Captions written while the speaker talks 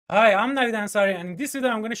Hi, I'm Navid Ansari, and in this video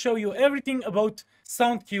I'm going to show you everything about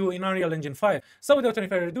sound cue in Unreal Engine 5. So without any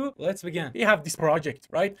further ado, let's begin. We have this project,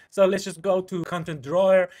 right? So let's just go to content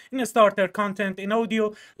drawer, in a starter, content, in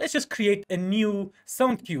audio. Let's just create a new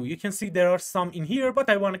sound cue. You can see there are some in here, but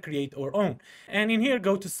I want to create our own. And in here,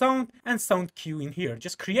 go to sound and sound cue in here.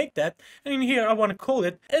 Just create that. And in here, I want to call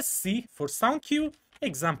it SC for sound cue.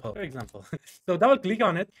 Example, for example. So double click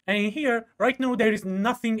on it, and in here right now there is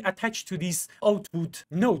nothing attached to this output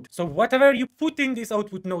node. So whatever you put in this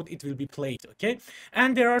output node, it will be played. Okay,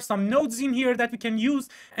 and there are some nodes in here that we can use,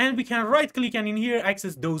 and we can right click and in here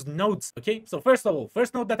access those nodes. Okay, so first of all,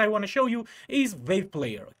 first node that I want to show you is wave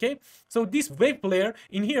player. Okay, so this wave player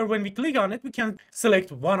in here, when we click on it, we can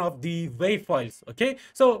select one of the wave files. Okay,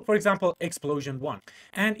 so for example, explosion1,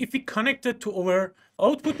 and if we connect it to our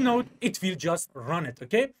output node, it will just run it.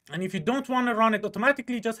 Okay, and if you don't want to run it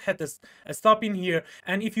automatically, just hit a stop in here.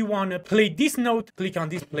 And if you want to play this node, click on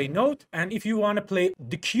this play node, and if you want to play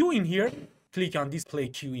the cue in here, click on this play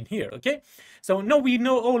cue in here. Okay, so now we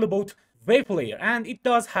know all about wave player, and it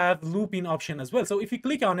does have looping option as well. So if you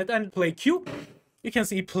click on it and play cue, you can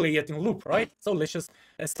see play it in loop, right? So let's just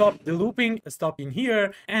stop the looping, stop in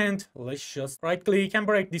here, and let's just right click and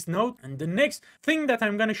break this node. And the next thing that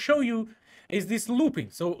I'm going to show you is this looping.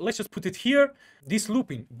 So let's just put it here, this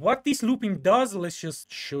looping. What this looping does, let's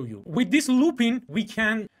just show you. With this looping, we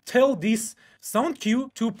can tell this sound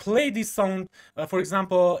cue to play this sound. For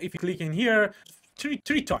example, if you click in here,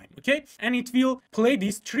 three times, okay, and it will play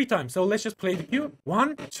this 3 times. So let's just play the cue,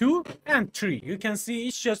 1, 2, and 3. You can see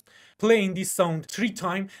it's just playing this sound 3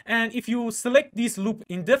 times, and if you select this loop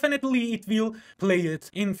indefinitely, it will play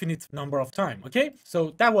it infinite number of time. Okay,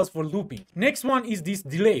 so that was for looping. Next one is this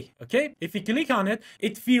delay. Okay, if you click on it,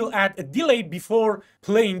 it will add a delay before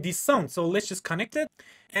playing this sound. So let's just connect it,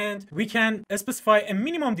 and we can specify a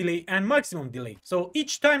minimum delay and maximum delay. So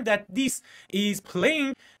each time that this is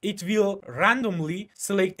playing, it will randomly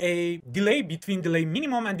select a delay between delay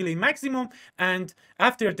minimum and delay maximum, and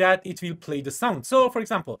after that it will play the sound. So for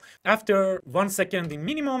example, after 1 second in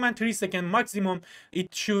minimum and 3 second maximum,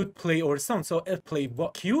 it should play our sound. So play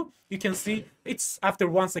cue, you can see it's after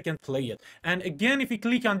 1 second play it. And again, if you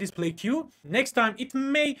click on this play cue, next time it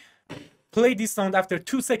may play this sound after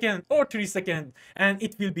 2 seconds or 3 seconds, and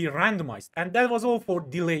it will be randomized. And that was all for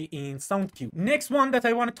delay in sound cue. Next one that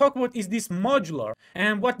I want to talk about is this modular.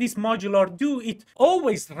 And what this modular do, it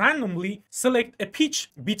always randomly select a pitch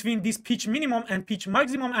between this pitch minimum and pitch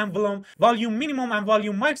maximum and volume minimum and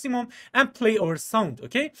volume maximum and play our sound.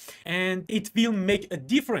 Okay, and it will make a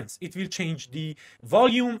difference. It will change the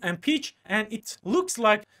volume and pitch, and it looks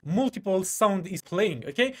like multiple sound is playing,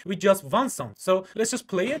 okay, with just one sound. So let's just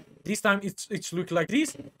play it. This time it look like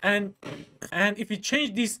this, and if we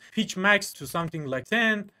change this pitch max to something like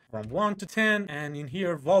 10, from 1 to 10, and in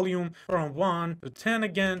here volume from 1 to 10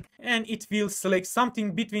 again, and it will select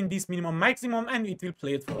something between this minimum maximum, and it will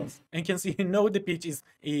play it for us. And you can see now the pitch is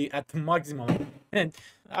at the maximum, and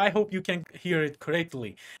I hope you can hear it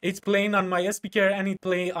correctly. It's playing on my speaker and it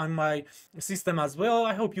play on my system as well.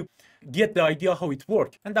 I hope you get the idea how it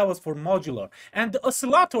works. And that was for modular. And the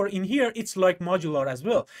oscillator in here, it's like modular as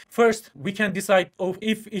well. First, we can decide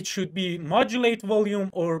if it should be modulate volume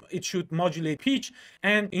or it should modulate pitch.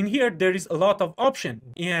 And in here, there is a lot of option.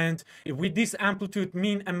 And with this amplitude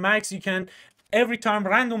min and max, you can every time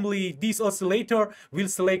randomly this oscillator will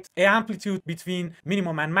select an amplitude between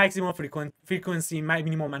minimum and maximum, frequency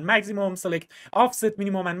minimum and maximum, select offset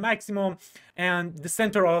minimum and maximum, and the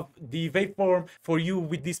center of the waveform for you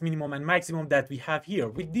with this minimum and maximum that we have here.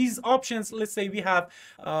 With these options, let's say we have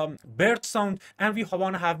bird sound and we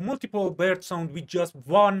want to have multiple bird sound with just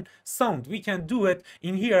one sound. We can do it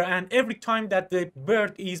in here, and every time that the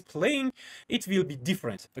bird is playing, it will be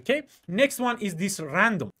different. Okay, next one is this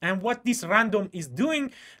random, and what this random is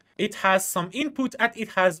doing, it has some input and it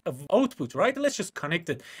has an output, right? Let's just connect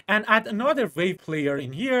it and add another wave player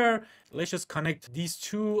in here. Let's just connect these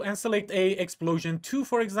two and select a explosion2,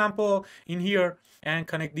 for example, in here, and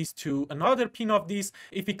connect these to another pin of this.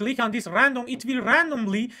 If we click on this random, it will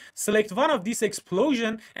randomly select one of these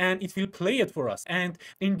explosion and it will play it for us. And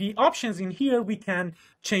in the options in here, we can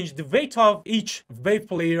change the weight of each wave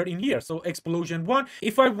player in here. So explosion1,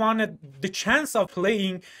 if I wanted the chance of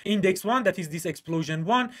playing index 1, that is this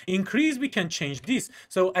explosion1, increase, we can change this.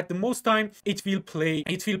 So at the most time, it will play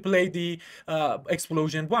the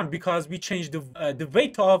explosion1 because we changed the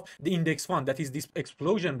weight of the index 1, that is this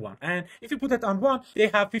explosion1. And if you put it on 1, they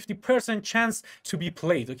have 50% chance to be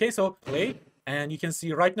played. Okay, so play and you can see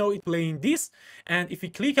right now it's playing this, and if we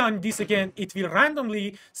click on this again, it will randomly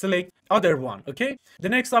select other one. Okay, the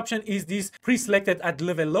next option is this pre-selected at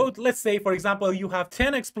level load. Let's say, for example, you have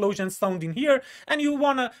 10 explosions sound in here, and you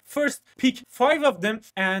want to first pick 5 of them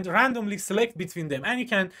and randomly select between them, and you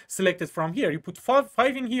can select it from here. You put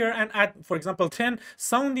five in here and add, for example, 10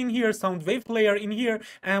 sound in here, sound wave player in here,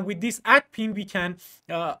 and with this add pin we can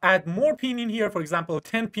add more pin in here, for example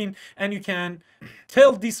 10 pin, and you can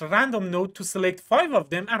tell this random node to select 5 of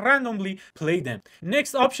them and randomly play them.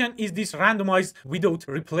 Next option is this randomize without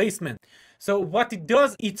replacement. So what it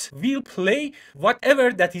does, it will play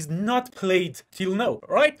whatever that is not played till now,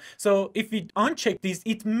 right? So if we uncheck this,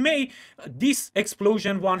 it may, this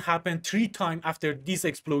explosion won't happen 3 times after this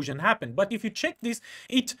explosion happened. But if you check this,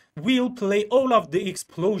 it will play all of the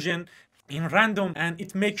explosion in random, and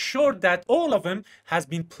it makes sure that all of them has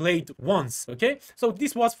been played once. Okay, so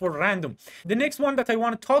this was for random. The next one that I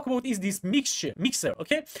want to talk about is this mixer.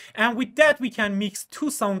 Okay, and with that we can mix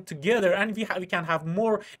 2 sound together, and we can have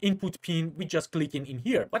more input pin with just clicking in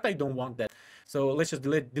here, but I don't want that, so let's just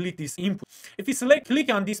delete this input. If you click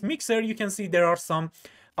on this mixer, you can see there are some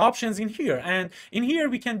options in here, and in here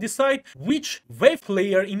we can decide which wave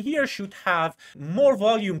player in here should have more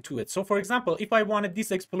volume to it. So for example, if I wanted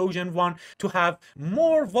this explosion 1 to have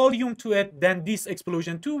more volume to it than this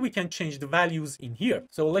explosion 2, we can change the values in here.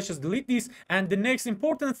 So let's just delete this, and the next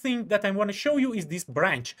important thing that I want to show you is this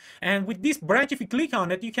branch. And with this branch, if you click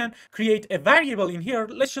on it, you can create a variable in here.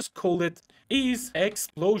 Let's just call it is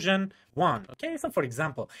explosion 1. Okay, so for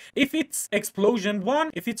example, if it's explosion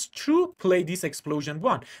 1, if it's true, play this explosion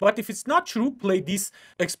 1, but if it's not true, play this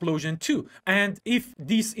explosion 2. And if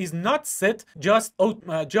this is not set, just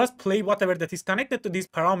play whatever that is connected to this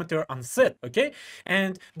parameter on set. Okay,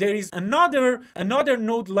 and there is another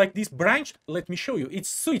node like this branch. Let me show you. It's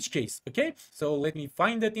switch case. Okay, so let me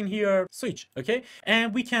find it in here, switch. Okay,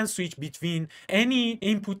 and we can switch between any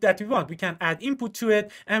input that we want. We can add input to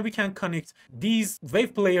it, and we can connect these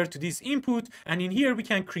wave player to this input, and in here we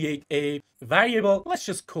can create a variable. Let's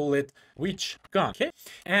just call it which gun. Okay,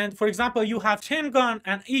 and for example, you have 10 gun,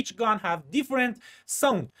 and each gun have different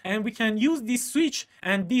sound, and we can use this switch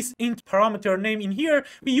and this int parameter name in here.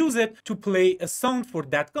 We use it to play a sound for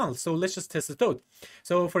that gun. So let's just test it out.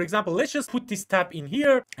 So for example, let's just put this tab in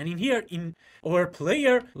here, and in here in our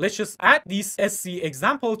player, let's just add this SC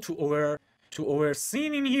example to our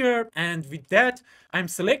scene in here, and with that I'm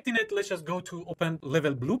selecting it. Let's just go to open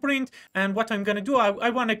level blueprint, and what I'm gonna do, I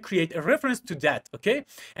want to create a reference to that. Okay,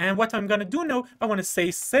 and what I'm gonna do now, I want to say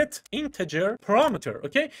set integer parameter.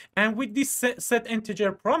 Okay, and with this set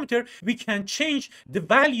integer parameter, we can change the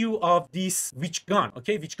value of this which gun.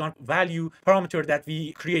 Okay, which gun value parameter that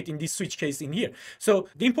we create in this switch case in here. So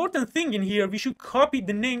the important thing in here, we should copy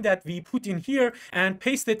the name that we put in here and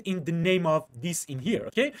paste it in the name of this in here.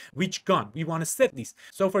 Okay, which gun we want to set this.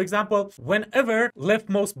 So for example, whenever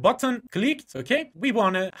leftmost button clicked, okay, we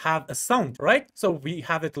want to have a sound, right? So we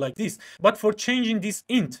have it like this. But for changing this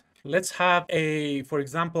int, let's have a, for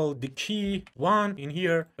example, the key 1 in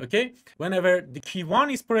here. Okay, whenever the key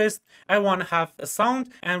 1 is pressed, I want to have a sound,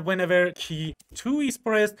 and whenever key 2 is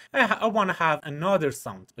pressed, I want to have another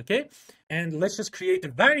sound. Okay, and let's just create a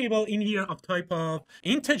variable in here of type of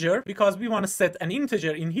integer, because we want to set an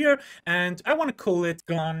integer in here, and I want to call it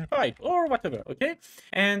gun type or whatever. Okay,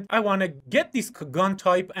 and I want to get this gun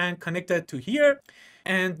type and connect it to here.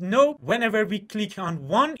 And now whenever we click on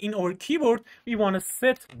 1 in our keyboard, we want to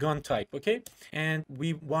set gun type. Okay, and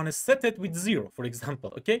we want to set it with 0, for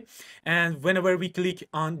example. Okay, and whenever we click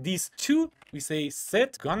on these 2, we say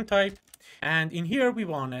set gun type, and in here we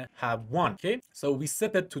want to have 1. Okay, so we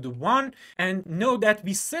set it to the 1, and now that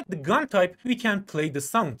we set the gun type, we can play the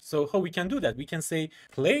sound. So how we can do that? We can say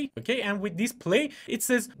play. Okay, and with this play, it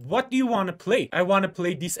says what do you want to play? I want to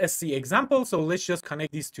play this SC example, so let's just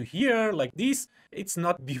connect this to here like this. It's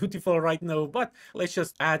not beautiful right now, but let's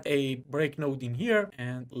just add a break node in here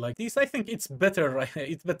and like this. I think it's better, right?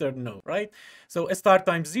 It's better now, right? So start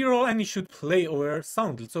time 0, and it should play our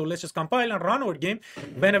sound. So let's just compile and run our game.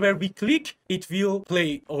 Whenever we click, it will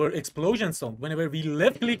play our explosion sound. Whenever we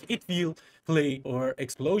left click, it will play our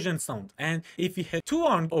explosion sound. And if we hit 2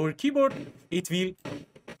 on our keyboard, it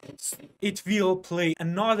will play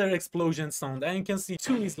another explosion sound. And you can see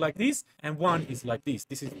 2 is like this and 1 is like this.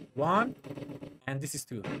 This is 1 and this is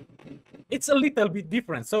 2. It's a little bit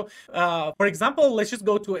different. So for example, let's just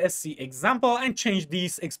go to SC example and change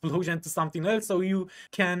this explosion to something else so you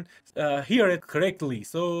can hear it correctly.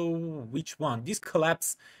 So which one? This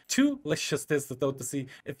collapse 2. Let's just test it out to see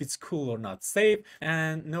if it's cool or not. Save,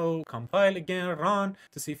 and no, compile again, run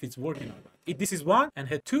to see if it's working or not. This is 1 and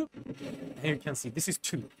hit 2, and you can see this is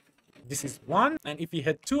 2. this is 1, and if you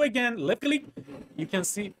hit 2 again, left click, you can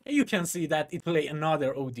see that it play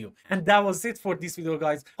another audio. And that was it for this video,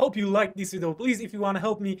 guys. Hope you liked this video. Please, if you want to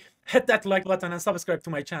help me, hit that like button and subscribe to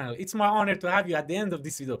my channel. It's my honor to have you at the end of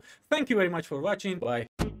this video. Thank you very much for watching. Bye.